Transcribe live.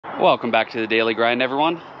Welcome back to the Daily Grind,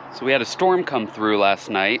 everyone. So we had a storm come through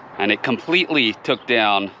last night and it completely took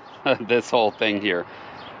down this whole thing here.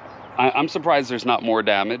 I'm surprised there's not more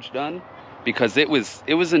damage done because it was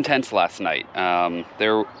intense last night.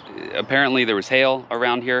 Apparently there was hail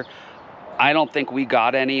around here. I don't think we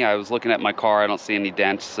got any. I was looking at my car, I don't see any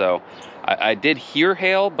dents, so I did hear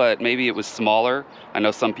hail, but maybe it was smaller. I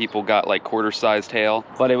know some people got like quarter-sized hail,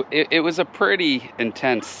 but it was a pretty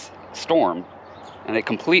intense storm. And it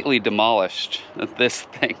completely demolished this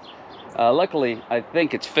thing. Luckily, I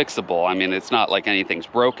think it's fixable. I mean, it's not like anything's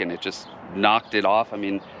broken. It just knocked it off. I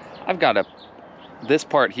mean, I've got this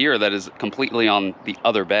part here that is completely on the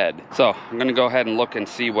other bed. So I'm gonna go ahead and look and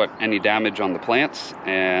see what any damage on the plants,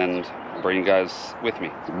 and I'll bring you guys with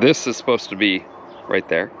me. This is supposed to be right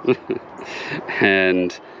there.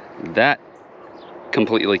 And that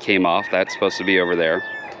completely came off. That's supposed to be over there.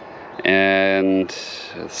 And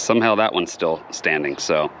somehow that one's still standing.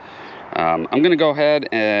 So I'm gonna go ahead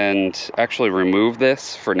and actually remove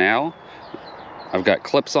this for now. I've got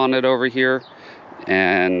clips on it over here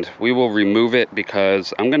and we will remove it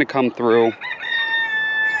because I'm gonna come through.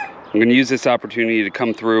 I'm gonna use this opportunity to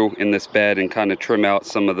come through in this bed and kind of trim out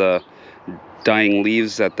some of the dying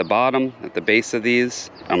leaves at the bottom, at the base of these.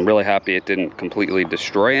 I'm really happy it didn't completely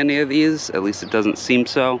destroy any of these. At least it doesn't seem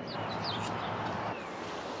so.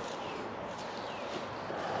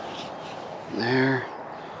 There.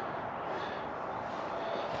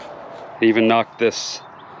 Even knocked this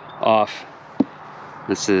off.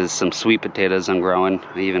 This is some sweet potatoes I'm growing.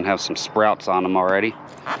 I even have some sprouts on them already.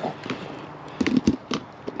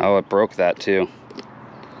 Oh, it broke that too.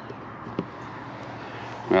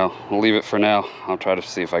 Well, we'll leave it for now. I'll try to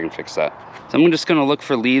see if I can fix that. So I'm just gonna look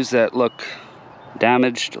for leaves that look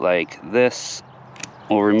damaged, like this.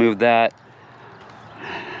 We'll remove that.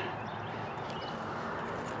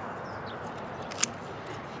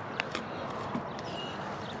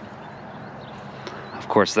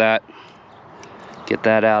 Of course, get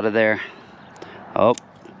that out of there. Oh,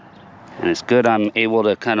 and it's good I'm able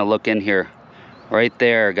to kind of look in here. Right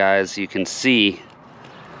there, guys, you can see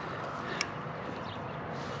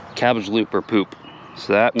cabbage looper poop.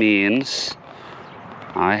 So that means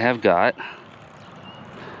I have got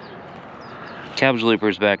cabbage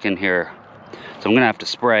loopers back in here. So I'm gonna have to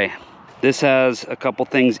spray. This has a couple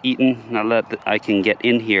things eaten, now that I can get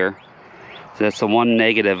in here. So that's the one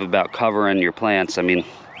negative about covering your plants. I mean,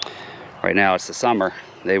 right now it's the summer,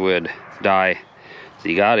 they would die, so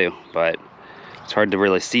you got to, but it's hard to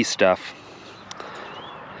really see stuff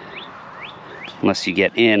unless you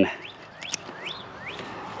get in.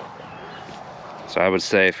 So I would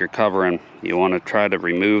say if you're covering, you want to try to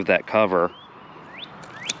remove that cover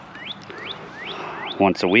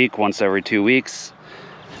once a week, once every 2 weeks.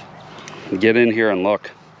 Get in here and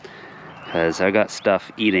look, because I got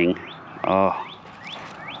stuff eating. Oh,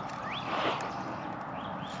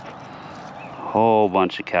 whole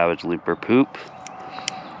bunch of cabbage looper poop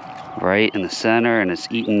right in the center, and it's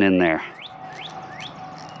eaten in there.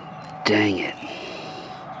 Dang it.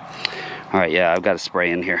 All right, yeah, I've got a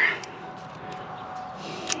spray in here.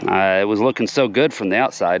 It was looking so good from the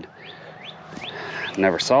outside.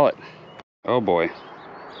 Never saw it. Oh boy,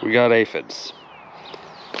 we got aphids.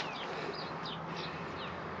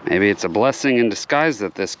 Maybe it's a blessing in disguise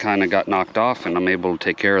that this kind of got knocked off and I'm able to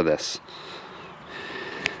take care of this.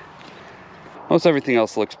 Most everything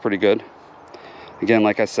else looks pretty good. Again,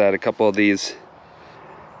 like I said, a couple of these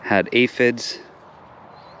had aphids.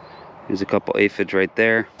 There's a couple aphids right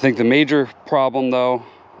there. I think the major problem though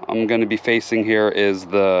I'm going to be facing here is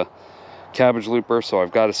the cabbage looper, so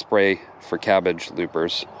I've got to spray for cabbage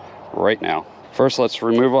loopers right now. First, let's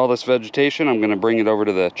remove all this vegetation. I'm going to bring it over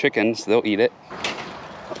to the chickens. They'll eat it.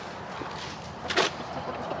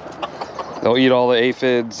 They'll eat all the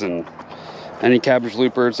aphids and any cabbage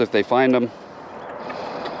loopers if they find them.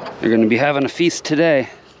 They're going to be having a feast today.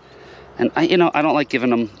 And I don't like giving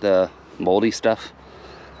them the moldy stuff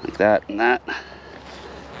like that and that.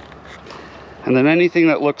 And then anything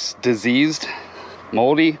that looks diseased,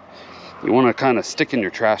 moldy, you want to kind of stick in your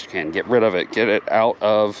trash can. Get rid of it. Get it out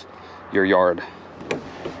of your yard.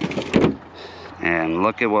 And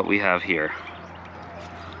look at what we have here.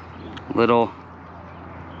 Little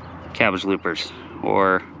cabbage loopers,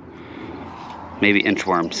 or maybe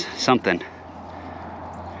inchworms, something.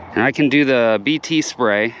 And I can do the BT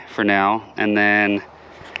spray for now, and then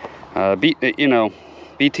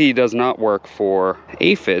BT does not work for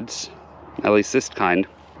aphids, at least this kind,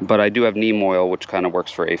 but I do have neem oil, which kind of works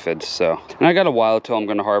for aphids. So, and I got a while till I'm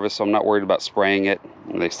going to harvest, so I'm not worried about spraying it.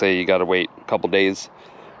 And they say you got to wait a couple days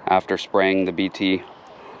after spraying the BT.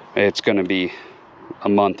 It's going to be a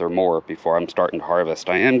month or more before I'm starting to harvest.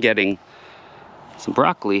 I am getting some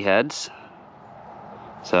broccoli heads.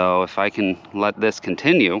 So if I can let this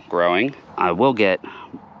continue growing, I will get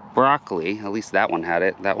broccoli. At least that one had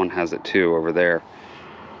it. That one has it too over there.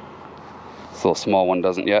 This little small one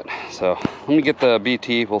doesn't yet. So let me get the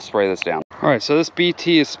BT, we'll spray this down. All right, so this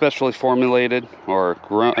BT is specially formulated or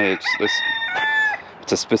grown. It's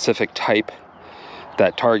a specific type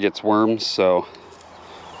that targets worms. So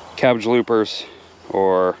cabbage loopers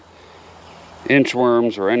or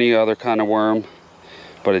inchworms or any other kind of worm,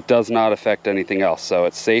 but it does not affect anything else. So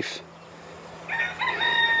it's safe.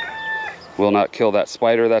 Will not kill that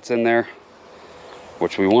spider that's in there,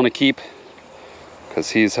 which we want to keep because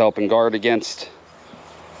he's helping guard against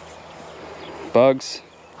bugs.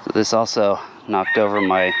 So this also knocked over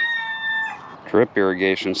my drip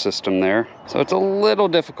irrigation system there. So it's a little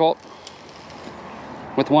difficult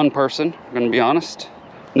with one person, I'm gonna be honest.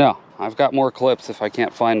 No, I've got more clips if I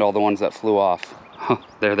can't find all the ones that flew off.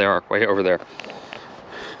 There they are, way over there.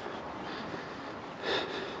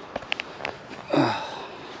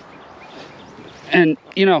 And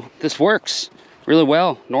you know, this works really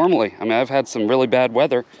well normally. I mean, I've had some really bad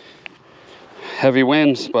weather, heavy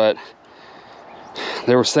winds, but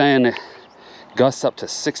they were saying it gusts up to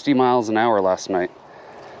 60 miles an hour last night.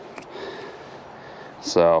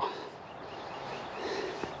 So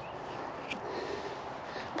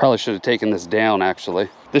probably should have taken this down actually.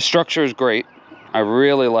 This structure is great. I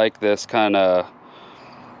really like this kind of,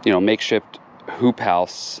 you know, makeshift hoop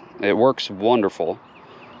house. It works wonderful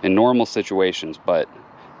in normal situations, but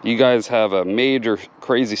you guys have a major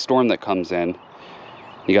crazy storm that comes in.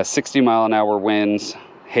 You got 60-mile-an-hour winds,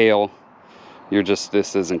 hail. You're just,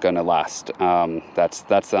 this isn't gonna last. That's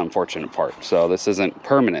the unfortunate part. So this isn't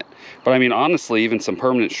permanent. But I mean, honestly, even some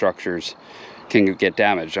permanent structures can get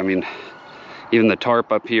damaged. I mean, even the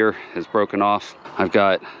tarp up here is broken off. I've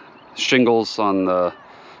got shingles on the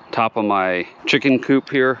top of my chicken coop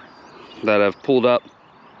here that I've pulled up.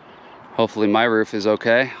 Hopefully my roof is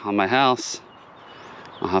okay on my house.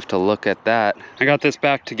 I'll have to look at that. I got this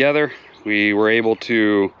back together. We were able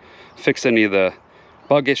to fix any of the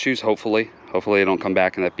bug issues, hopefully. Hopefully they don't come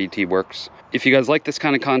back and that BT works. If you guys like this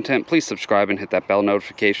kind of content, please subscribe and hit that bell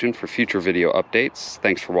notification for future video updates.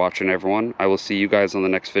 Thanks for watching, everyone. I will see you guys on the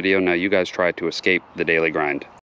next video. Now you guys try to escape the daily grind.